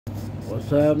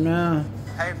What's up now?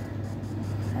 Hey.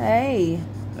 Hey,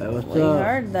 what's up? We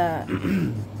heard that.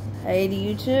 Hey to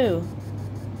you too.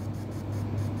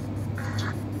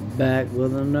 Back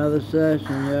with another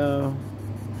session, y'all.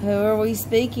 Who are we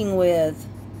speaking with?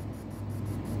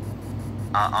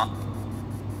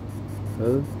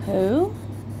 Who? Who?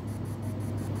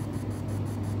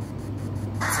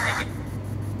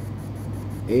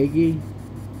 Iggy?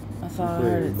 I thought I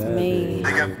heard it's me.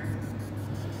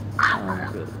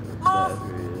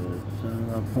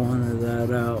 I pointed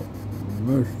that out.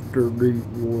 Mr. Deep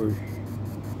Voice.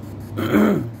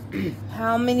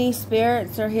 How many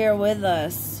spirits are here with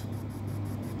us?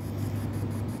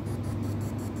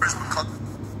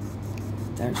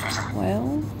 There's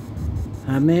 12.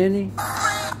 How many?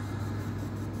 What?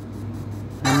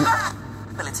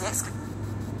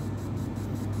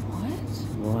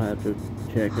 We'll have to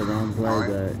check it on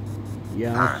playback.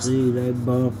 Y'all see they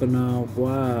bumping off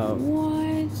wild. What?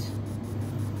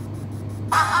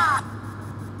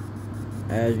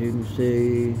 As you can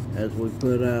see, as we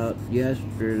put out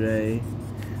yesterday,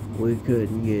 we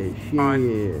couldn't get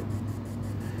shit.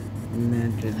 And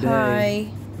then today... Hi.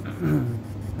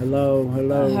 Hello,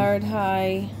 hello. I heard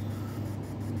hi.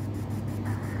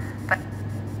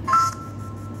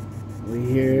 We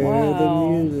hear the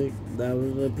music. That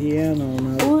was a piano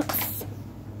note.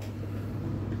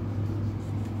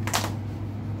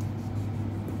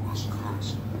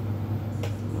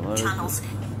 What? Tunnels.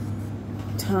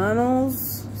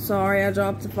 Tunnels? Sorry, I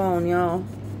dropped the phone, y'all.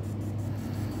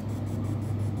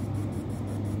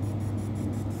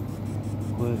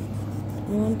 What?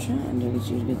 Well, I'm trying to get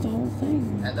you to get the whole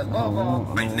thing. And above all,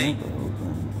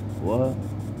 What?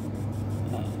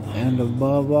 And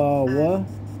above all, what?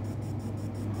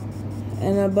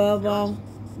 And above all,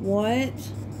 what?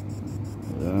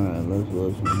 Alright, let's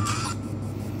listen.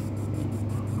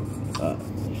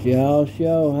 Y'all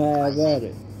show how about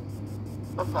it.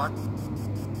 we're fine.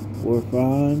 We're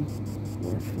fine.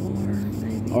 Or 4,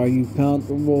 maybe. Are you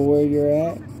comfortable where you're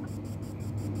at?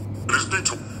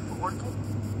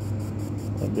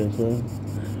 What did I say?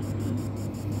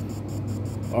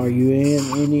 Are you in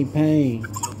any pain?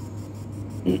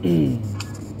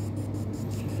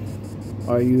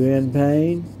 Are you in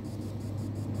pain?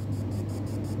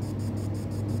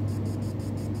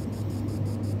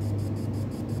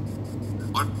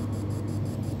 What?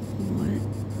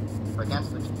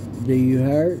 Do you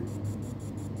hurt?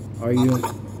 Are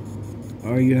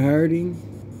you hurting?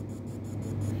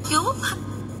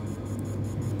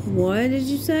 What did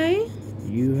you say?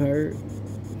 You hurt?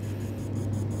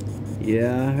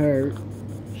 Yeah, I hurt.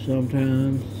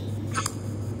 Sometimes.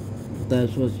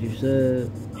 That's what you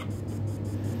said.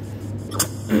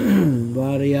 A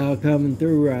lot of y'all coming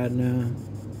through right now.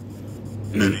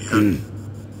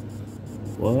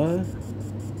 What?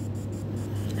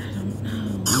 I don't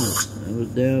know. It was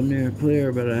damn near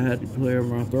clear, but I had to clear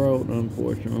my throat,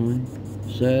 unfortunately.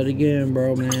 Say it again,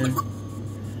 bro, man.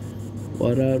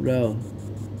 What up, though?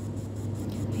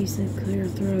 He said clear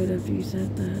throat after you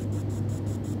said that.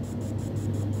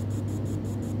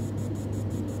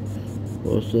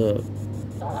 What's up?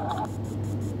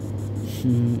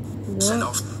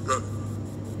 What?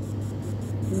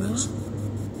 What?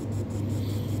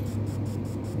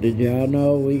 Did y'all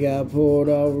know we got pulled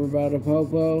over by the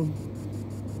popo?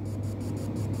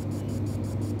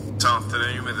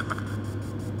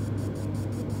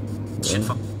 She's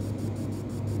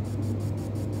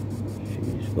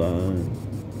fine.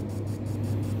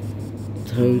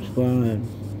 Who's fine?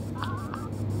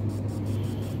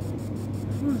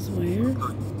 That's weird.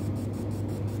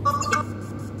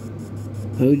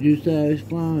 Who'd you say is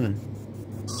flying?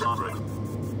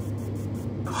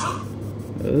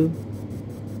 Who?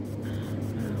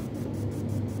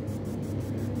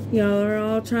 Y'all are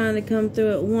all trying to come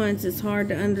through at once. It's hard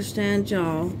to understand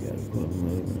y'all. You gotta quit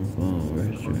moving the phone.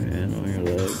 Rest your hand on your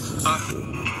leg.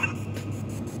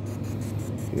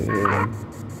 Good.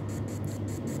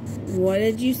 What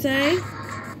did you say?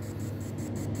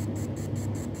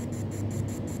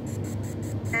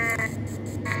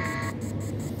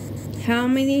 How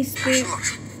many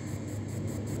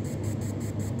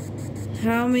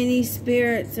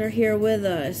spirits are here with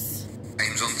us?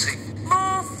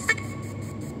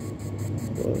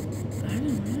 What? I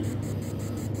don't know.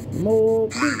 More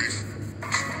beef.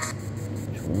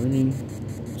 20.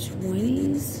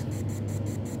 20s?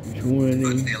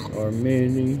 20 or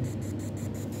many.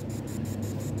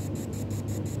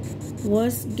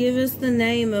 Give us the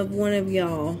name of one of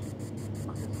y'all.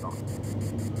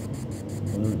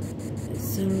 What? It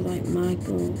sounded like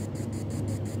Michael.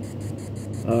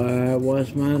 Alright,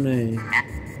 what's my name?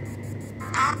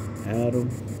 Adam.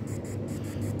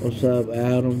 What's up,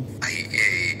 Adam?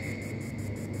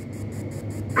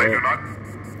 Hey.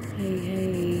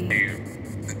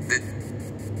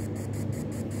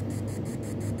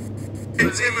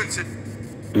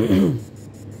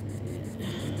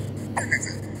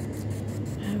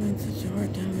 Having such a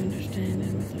hard time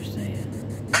understanding what they're saying.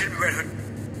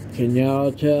 Can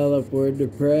y'all tell if we're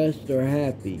depressed or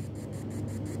happy?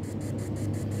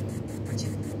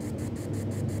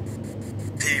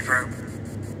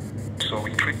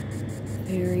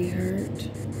 Very hurt.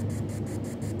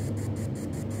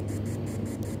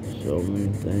 So many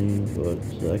things, but the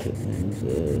second thing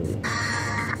says,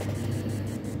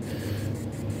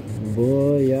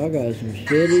 boy, y'all got some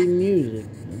shitty music.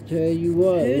 I tell you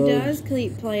what. Who does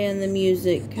keep playing the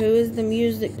music? Who is the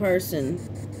music person?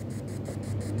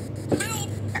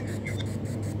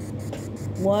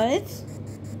 What?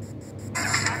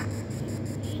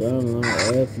 Something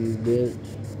like F you bitch.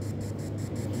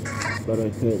 But I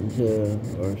couldn't tell,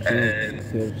 or something. I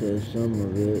could have said some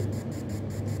of it.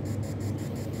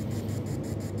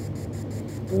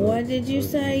 What did you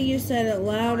say? You said it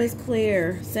loud as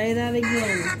clear. Say that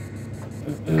again.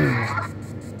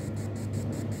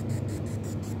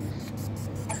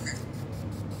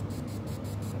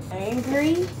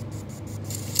 Angry?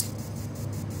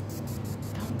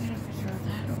 Don't get a picture of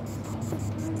that.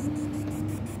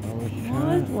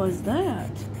 What was that?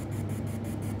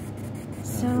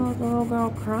 Sounded like a little girl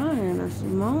crying or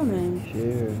some moaning.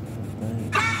 Sure, I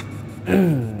think.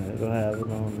 It'll have it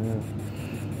on this.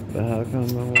 But how come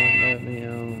it won't let me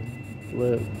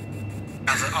flip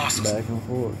back and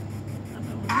forth?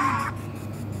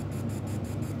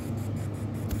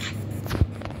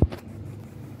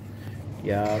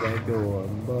 Y'all, they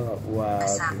going buck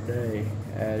wild today,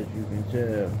 as you can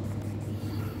tell.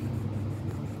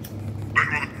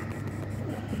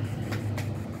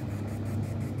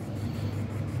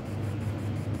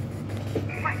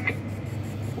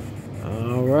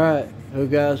 All right, who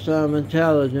got something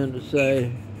intelligent to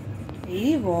say?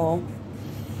 Evil?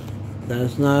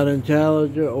 That's not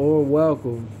intelligent or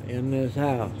welcome in this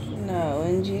house. No,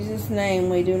 in Jesus' name,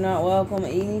 we do not welcome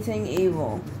anything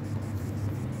evil.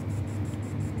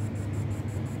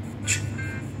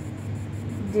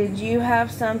 Did you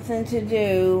have something to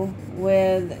do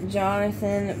with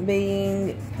Jonathan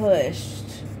being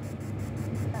pushed?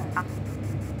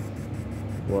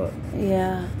 What?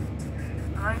 Yeah.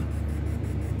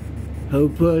 Who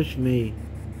pushed me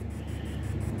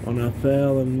when I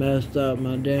fell and messed up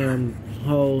my damn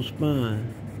whole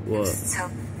spine? What?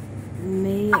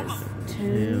 Me, it's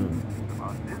two.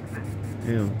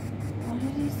 Him. What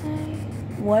did he say?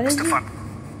 What did you?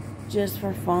 Just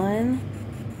for fun?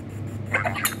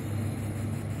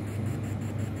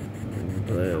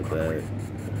 Play it back.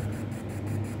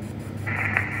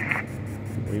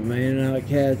 We may not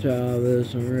catch all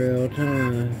this in real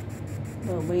time,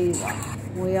 But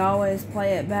we always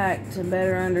play it back to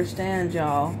better understand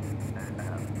y'all.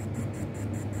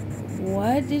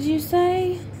 What did you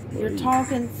say? You're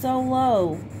talking so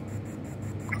low.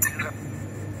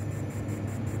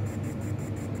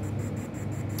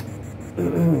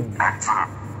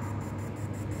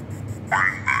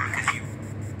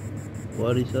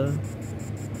 What'd he say?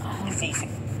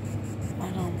 I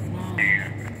don't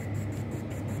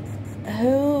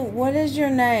know. What is your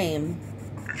name?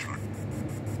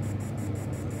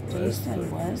 Did you say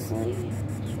Wesley?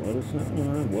 What is that?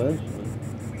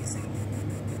 Wesley.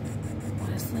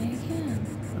 Wesley again.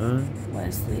 Huh?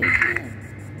 Wesley again.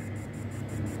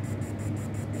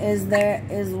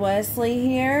 Is Wesley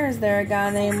here? Is there a guy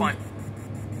named...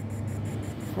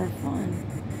 For fun.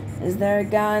 Is there a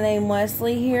guy named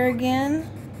Wesley here again?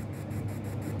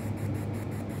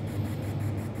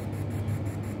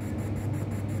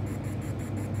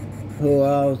 Who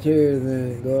else here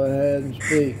then? Go ahead and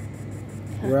speak.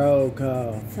 Roll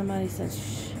call. Somebody said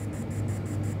shh.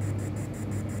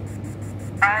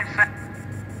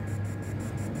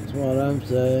 That's what I'm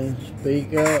saying.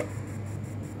 Speak up.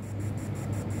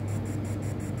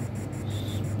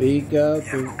 Speak up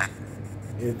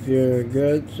if you're a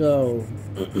good soul.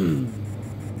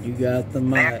 You got the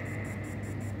mic.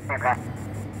 Aunt.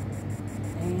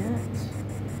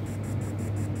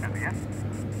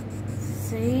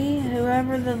 See,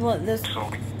 whoever this.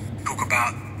 Talk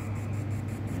about.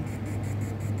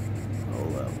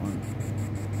 Hold that one.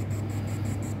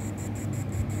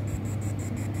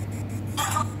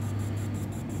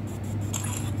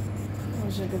 I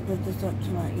wish I could put this up to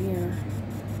my ear.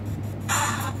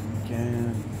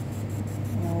 Can.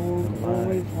 We'll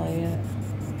replay it.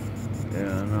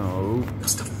 Yeah, I know.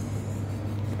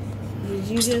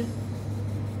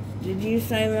 Did you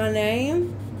say my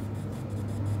name?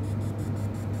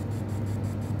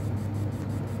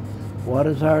 What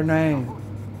is her name?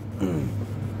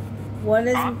 What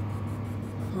is...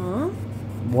 Huh?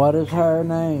 What is her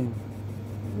name?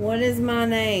 What is my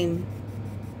name?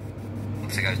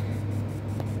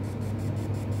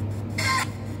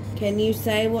 Can you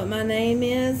say what my name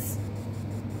is?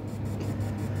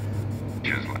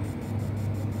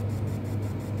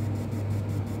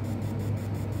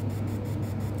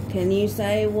 Can you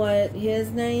say what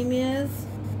his name is?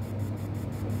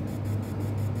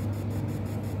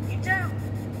 You do.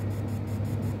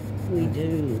 We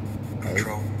do.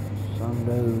 Control. Some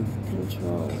dude.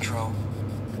 Control. Control.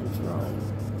 Control.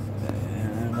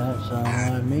 And that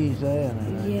sounds like me saying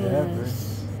it.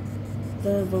 Yes.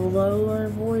 The lower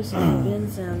voice has been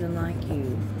sounding like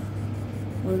you.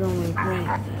 We're gonna replace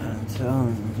that. I'm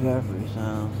telling you, Jeffrey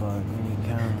sounds like me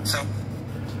kind of. So,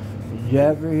 Is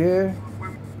Jeffrey here?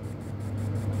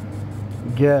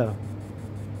 Jeff.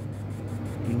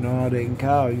 You know I didn't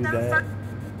call you that.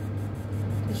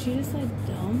 Did she just say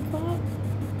dumb fuck?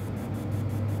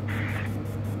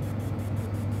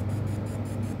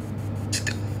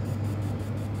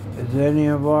 Is any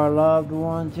of our loved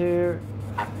ones here?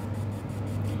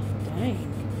 Dang.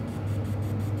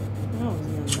 That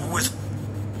was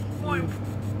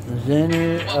Is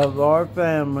any of our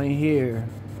family here?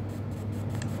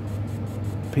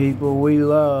 People we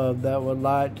love that would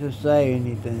like to say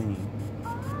anything?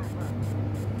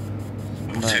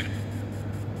 Somebody.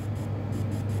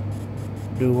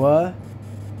 Do what?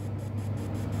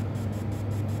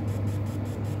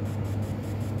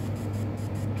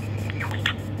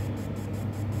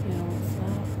 Yeah,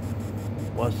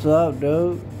 What's up,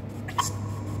 dude?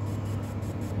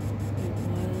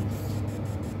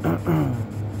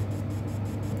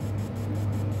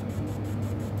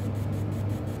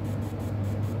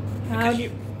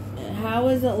 it was. How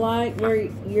is it like where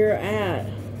you're at?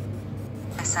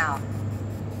 South.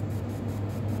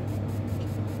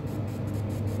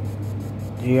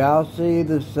 Do y'all see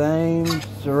the same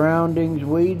surroundings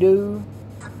we do?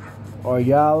 Or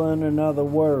y'all in another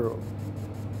world?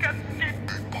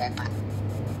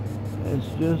 It's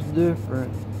just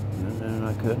different. And then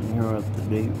I couldn't hear what the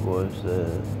deep voice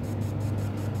said.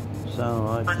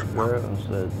 Sounded like the girl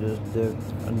said just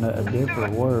a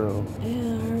different world. Yeah,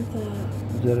 I heard that.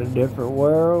 Is it a different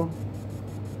world?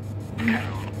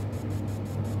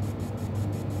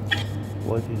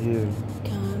 What you hear?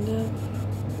 Kind of.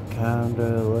 Kinda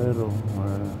a little.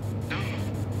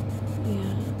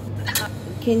 Yeah.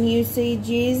 Can you see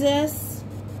Jesus?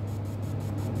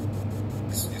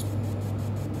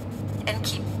 And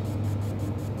keep.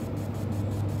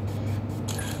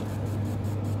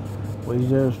 We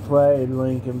just played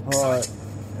Linkin Park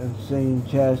and seen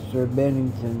Chester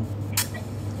Bennington.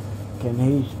 Can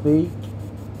he speak?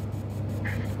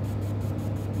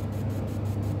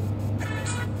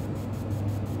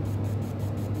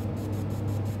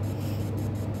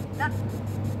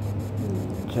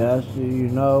 Chester, you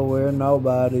know we're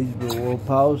nobodies, but we'll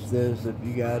post this if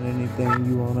you got anything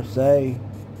you want to say.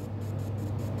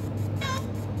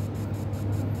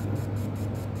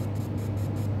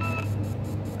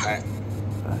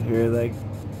 I hear that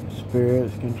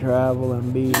spirits can travel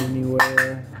and be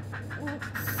anywhere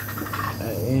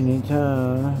at any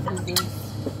time.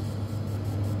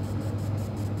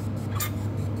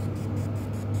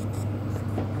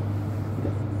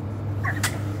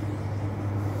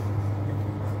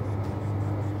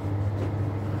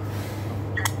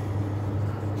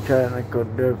 Technical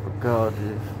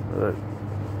difficulties, but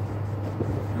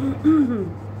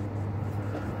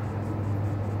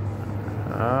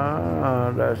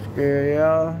that scare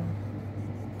y'all?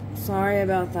 Sorry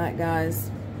about that,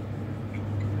 guys.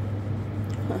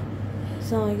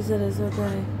 Sound like you said it's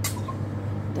okay.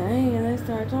 Dang, and they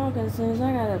start talking as soon as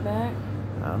I got it back.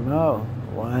 I know.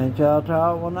 Why ain't y'all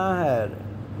talk when I had it?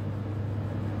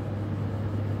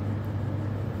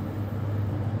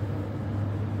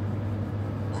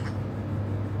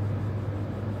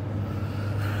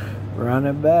 Run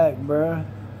it back, bruh.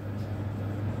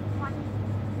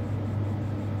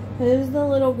 Who's the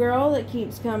little girl that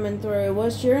keeps coming through?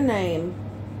 What's your name?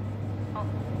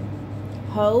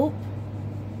 Hope?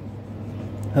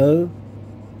 Who?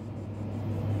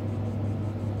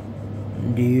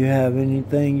 Do you have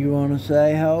anything you want to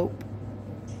say, Hope?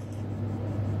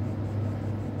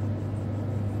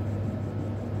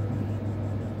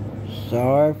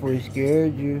 Sorry if we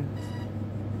scared you.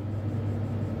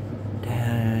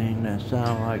 Dang, that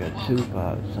sounds like a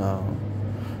Tupac song.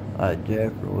 Like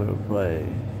Jeffrey would have played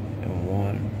in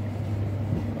one.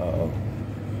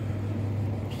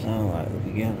 Sound like the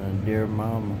beginning of Dear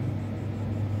Mama.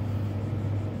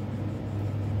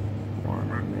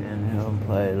 Me and him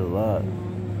played a lot.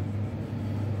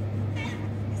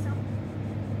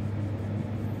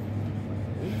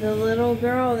 The little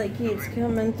girl that keeps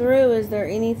coming through, is there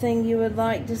anything you would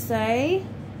like to say?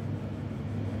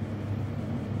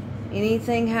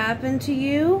 Anything happened to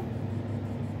you?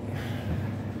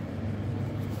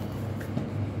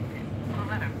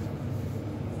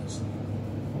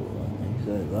 Is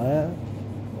that laugh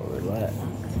or relax? I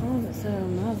thought it said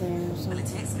another or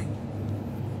something.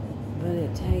 But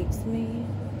it takes me.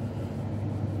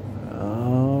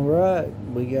 Alright,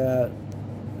 we got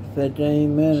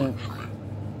 15 minutes.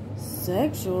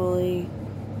 Sexually?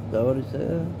 Is that what it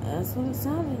said? That's what it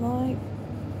sounded like.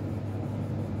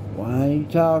 Why ain't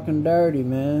you talking dirty,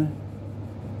 man?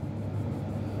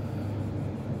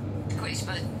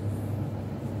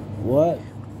 What?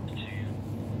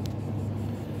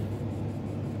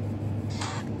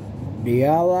 Do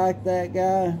y'all like that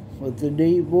guy with the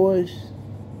deep voice?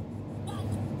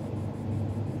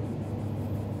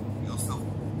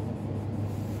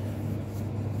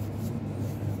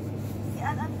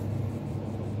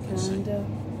 Kinda.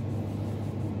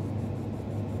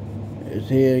 Is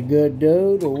he a good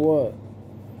dude or what?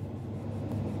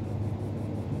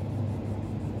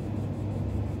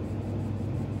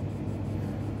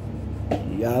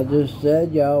 Y'all just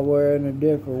said y'all were in a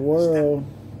different world.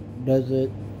 Is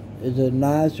it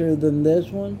nicer than this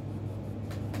one?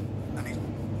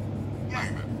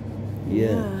 Yes.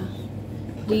 Yeah.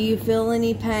 Do you feel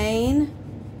any pain?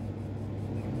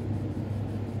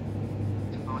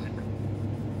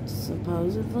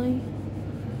 Supposedly.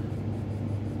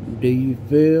 Do you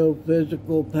feel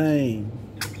physical pain?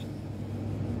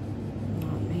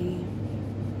 Not me.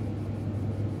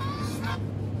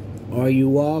 Are you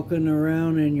walking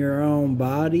around in your own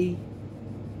body?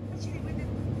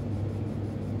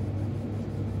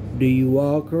 Do you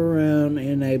walk around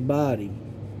in a body?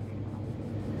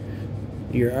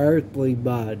 Your earthly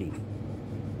body?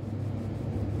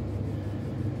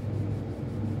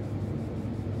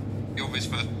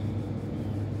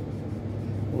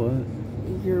 What?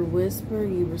 Your whisper,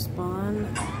 you respond.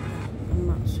 I'm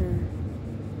not sure.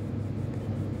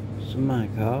 Somebody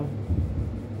call?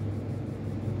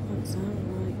 What it sounded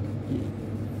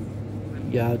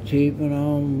like. Y'all cheaping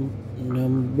on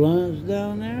them blunts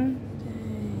down there?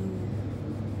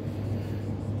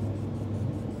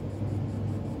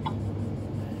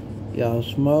 Dang. Y'all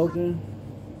smoking?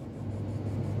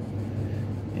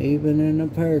 Even in the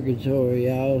purgatory,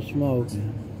 y'all smoking.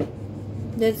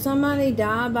 Did somebody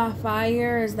die by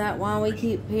fire? Is that why we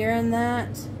keep hearing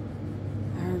that?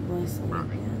 I heard Wesley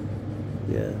again.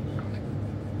 Yes.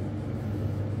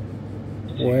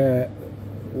 Where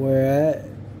at?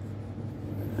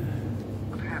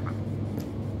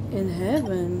 In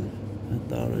heaven. I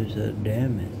thought he said,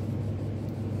 damn it.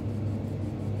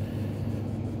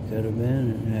 Could have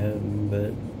been in heaven,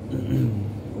 but...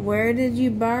 Where did you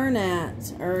burn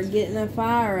at? Or get in a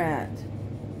fire at?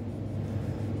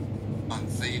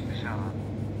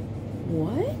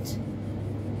 What?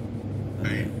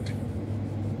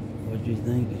 What'd you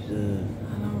think he said?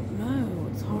 I don't know.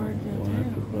 It's hard to We'll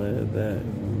have to tell. play it back.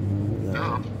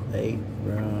 Remember that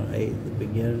round 8 at the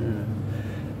beginning,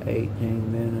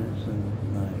 18 minutes and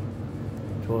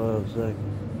like 12 seconds.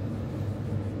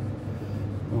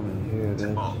 I want to hear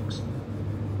that.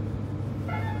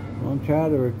 I'm gonna try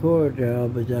to record y'all,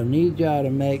 but I need y'all to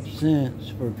make sense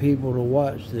for people to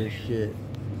watch this shit.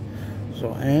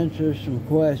 So answer some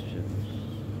questions.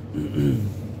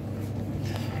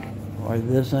 Or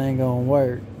this ain't gonna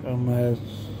work unless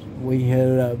we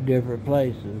head up different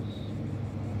places.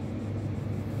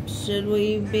 Should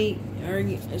we be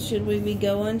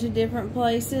going to different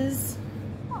places?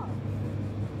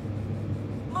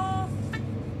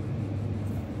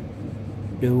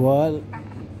 Do what?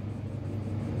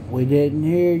 We didn't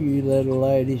hear you, little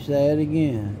lady. Say it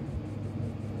again.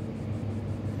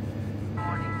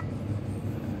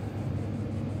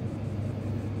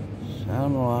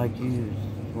 Sounded like you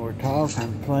were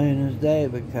talking plain as day,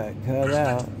 but got cut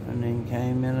out and then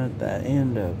came in at the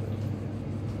end of it.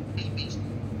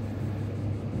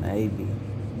 Maybe.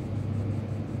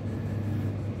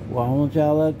 Why won't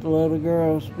y'all let the little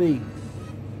girl speak?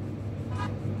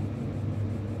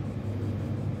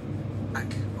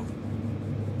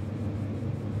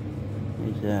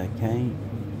 He said, I can't.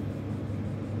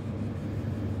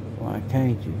 Why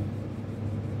can't you?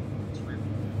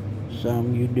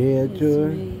 Something you did to her?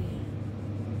 Me.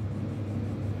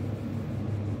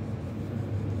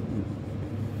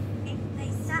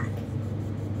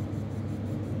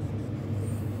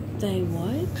 They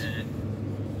what?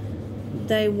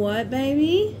 They what,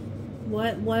 baby?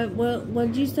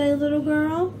 What'd you say, little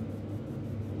girl?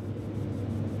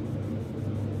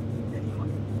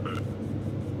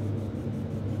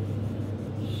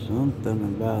 something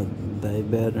about they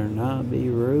better not be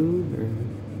rude, or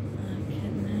I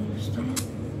couldn't understand.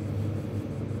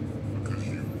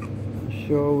 I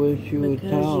sure wish you would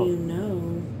Because talk. you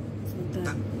know, that's what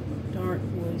that dark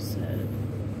voice said.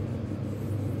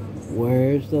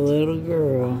 Where's the little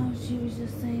girl? Oh, she was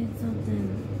just saying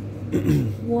something.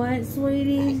 What,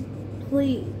 sweetie?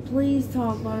 Please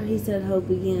talk about it. He said Hope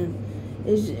again.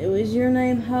 Is your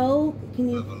name Hope? Can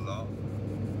you?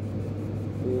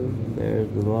 There's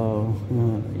the law.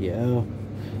 Yeah.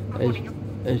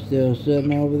 They still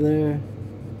sitting over there?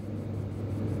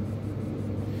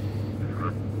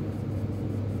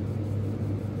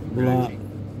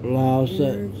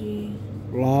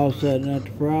 Law sitting at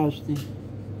the frosty.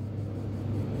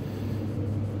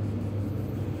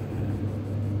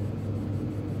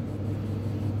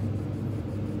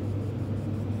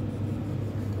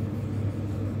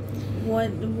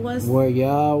 Were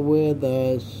y'all with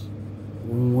us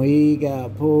when we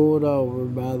got pulled over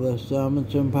by the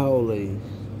Summerton police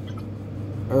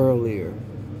earlier?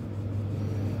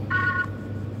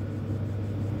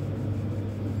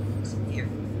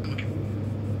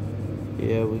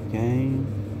 Yeah, we came.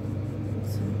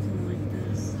 Something like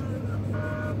that.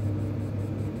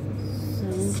 So,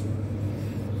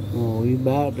 Well, we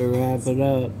about to wrap it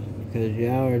up because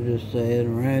y'all are just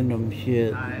saying random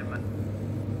shit. Alright, man.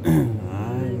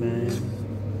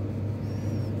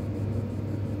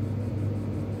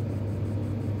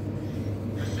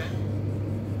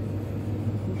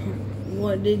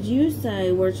 what did you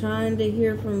say? We're trying to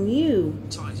hear from you.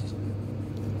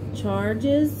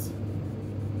 Charges?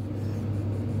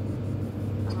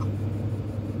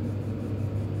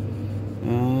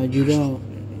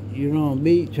 You don't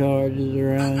beat charges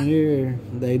around here.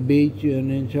 They beat you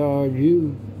and then charge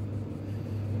you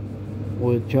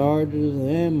with charges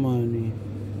and money.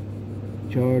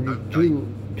 Charge it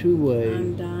two ways.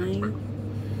 I'm dying.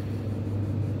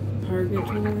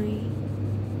 Purgatory.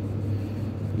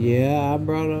 Yeah, I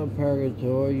brought up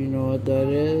purgatory. You know what that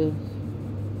is?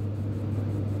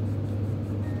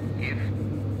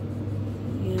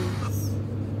 Yes.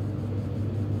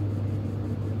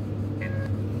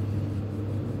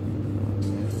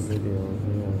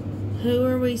 Who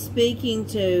are we speaking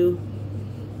to?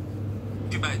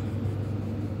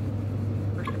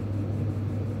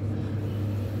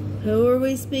 Who are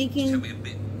we speaking?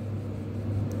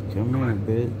 Come here,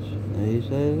 bitch. Did he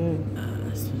say that?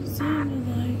 That's what it sounded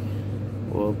like.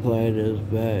 We'll play this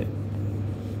back.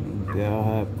 If y'all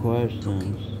have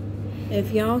questions.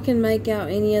 If y'all can make out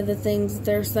any of the things that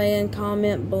they're saying,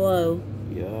 comment below.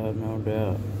 Yeah, no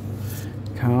doubt.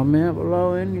 Comment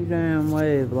below any damn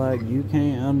way if like you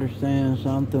can't understand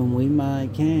something we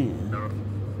might can.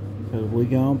 Cause we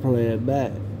gonna play it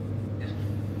back.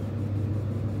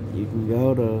 You can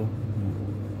go to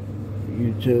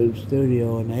YouTube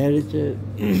Studio and edit it.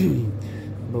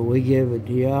 But we give it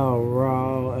to y'all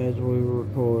raw as we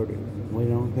record it. We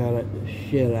don't cut the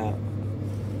shit out.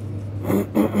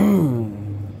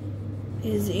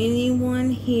 Is anyone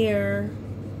here?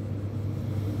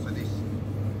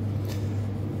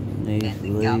 Needs to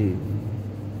leave.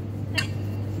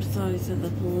 I thought he said the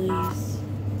police.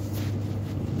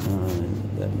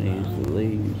 That needs to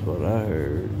leave is what I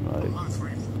heard. Like,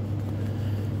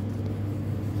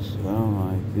 sound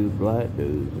like two black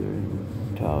dudes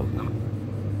are talking.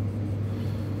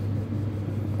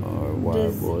 Or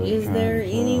white boys. Is there trying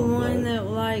to sound anyone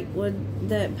black.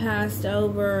 that passed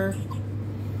over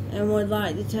and would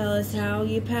like to tell us how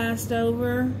you passed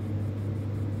over?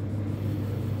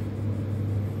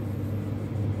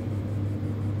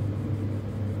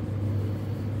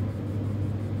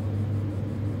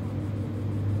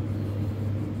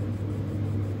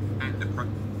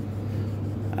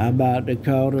 How about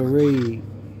Dakota Reed?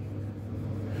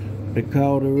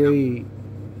 Dakota Reed,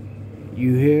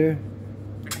 you here?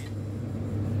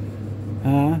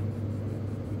 Huh?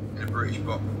 In a great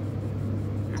spot.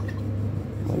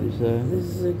 What you say? This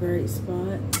is a great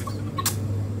spot.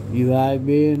 You like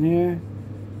being here?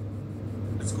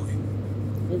 Let's go.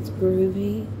 It's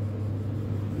groovy.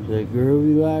 Is it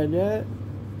groovy like that?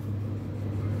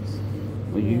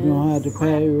 Well, you gonna have to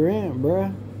pay rent,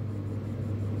 bruh.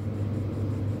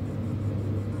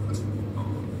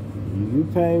 You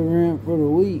pay rent for the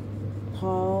week.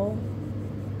 Paul?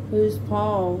 Who's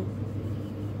Paul?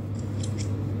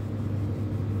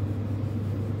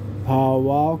 Paul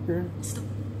Walker.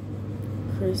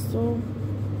 Crystal?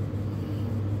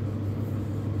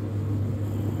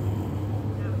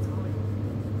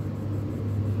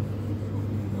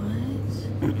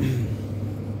 What?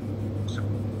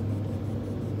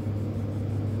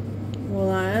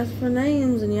 Well, I asked for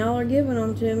names and y'all are giving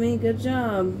them to me. Good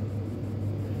job.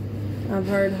 I've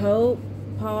heard Hope,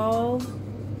 Paul.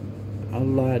 I'd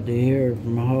like to hear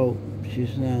from Hope. She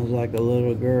sounds like a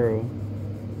little girl.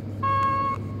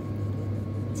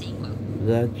 Is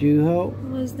that you, Hope?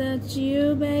 Was that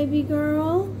you, baby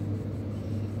girl?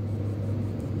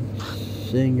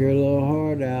 Sing your little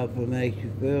heart out if it makes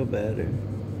you feel better.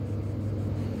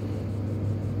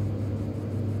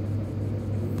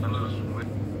 Hello, sweet.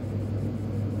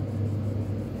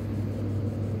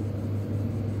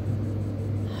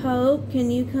 Hope,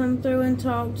 can you come through and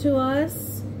talk to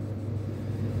us?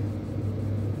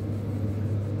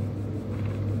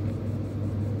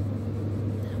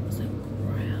 That was a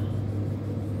growl.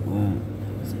 What?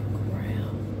 That was a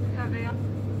growl. There they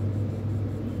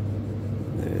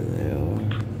are.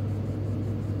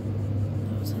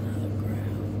 That was another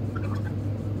growl. I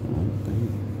don't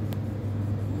think.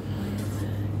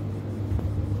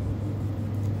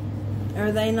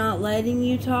 Are they not letting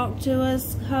you talk to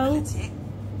us, Hope?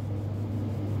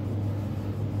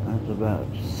 I was about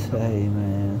to say,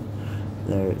 man,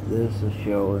 this is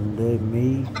showing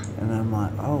me, and I'm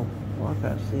like, oh, fuck,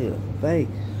 I see a face.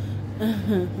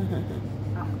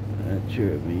 That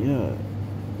tripped me up.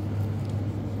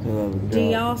 Do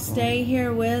y'all stay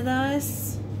here with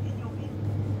us?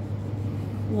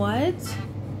 What?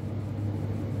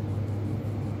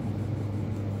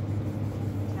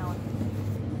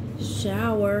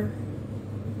 Shower.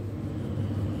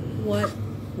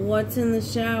 What's in the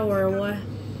shower?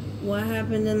 What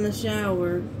happened in the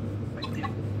shower?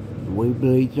 We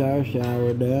bleach our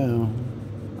shower down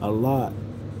a lot.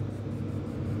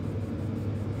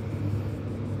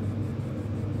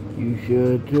 You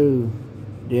should too.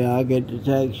 Do y'all get to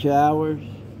take showers?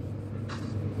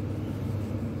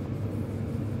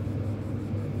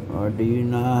 Or do you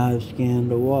not have skin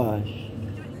to wash?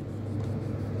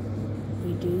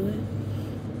 We do it.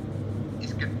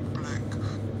 It's getting black.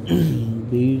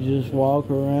 Do you just walk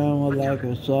around with like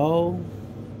a soul?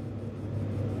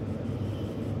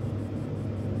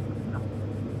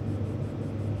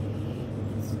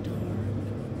 It's dark.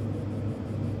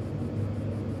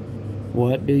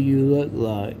 What do you look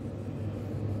like?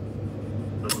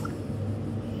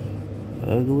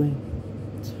 Ugly?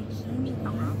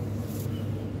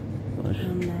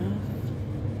 I'm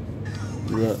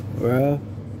rough. Look rough?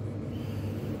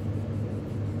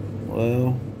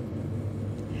 Well,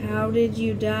 How did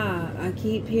you die? I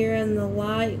keep hearing the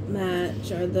light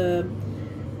match or the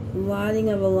lighting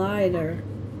of a lighter.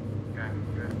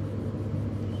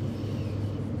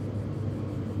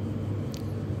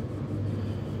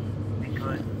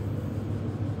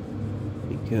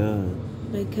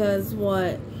 Because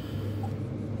what?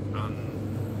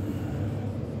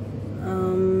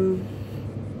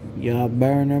 Y'all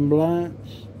burning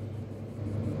blunts?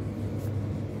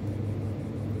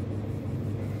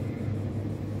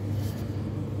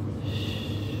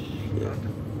 You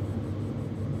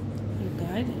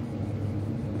got it.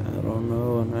 I don't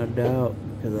know, and I doubt,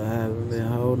 because I haven't been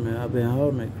holding it. I've been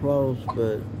holding it close,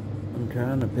 but I'm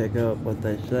trying to pick up what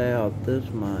they say off this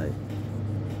mic.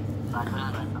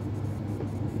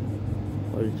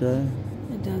 What did you say?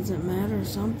 It doesn't matter,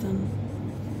 something.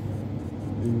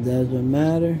 It doesn't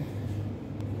matter.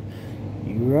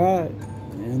 You're right.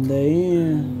 In the Oh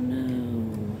end.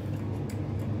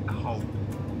 no. Hope.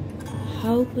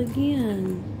 Hope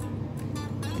again.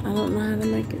 I don't know how to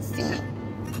make it stop.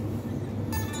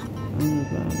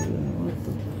 What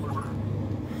the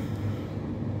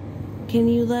Can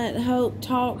you let Hope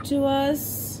talk to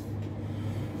us?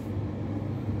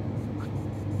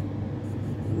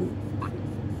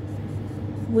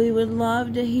 We would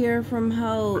love to hear from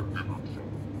Hope.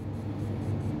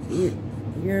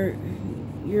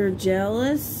 You're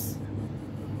jealous?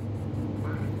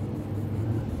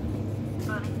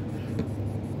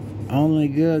 Only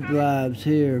good vibes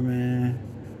here, man.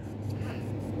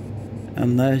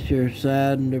 Unless you're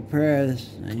sad and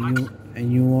depressed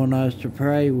and you want us to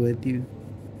pray with you.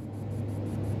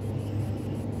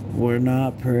 We're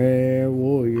not prayer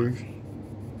warriors,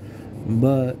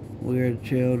 but we're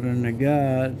children of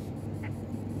God.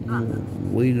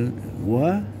 We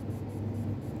what?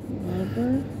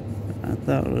 Lover? I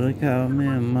thought they called me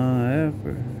a my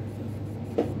effer.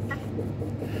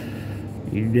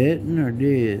 You didn't or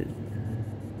did?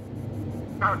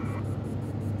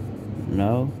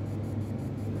 No?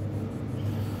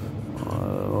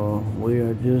 We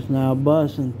are just now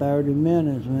busting 30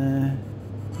 minutes, man.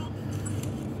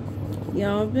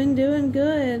 Y'all been doing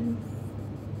good.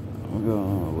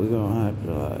 We're gonna have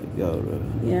to like go to.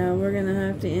 Yeah, we're gonna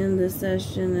have to end this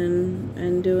session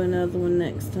and do another one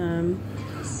next time.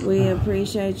 We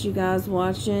appreciate you guys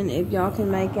watching. If y'all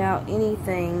can make out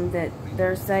anything that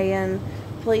they're saying,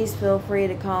 please feel free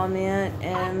to comment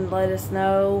and let us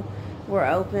know. We're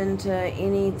open to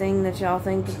anything that y'all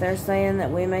think that they're saying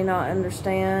that we may not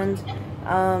understand.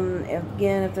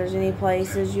 If there's any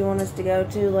places you want us to go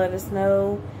to, let us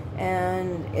know.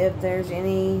 And if there's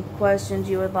any questions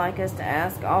you would like us to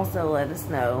ask, also let us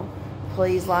know.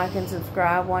 Please like and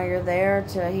subscribe while you're there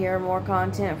to hear more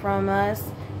content from us.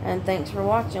 And thanks for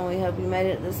watching. We hope you made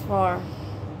it this far.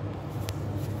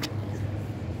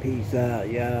 Peace out,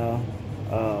 y'all.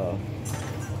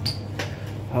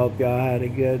 Hope y'all had a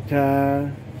good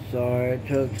time. Sorry it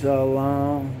took so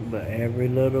long, but every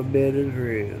little bit is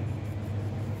real.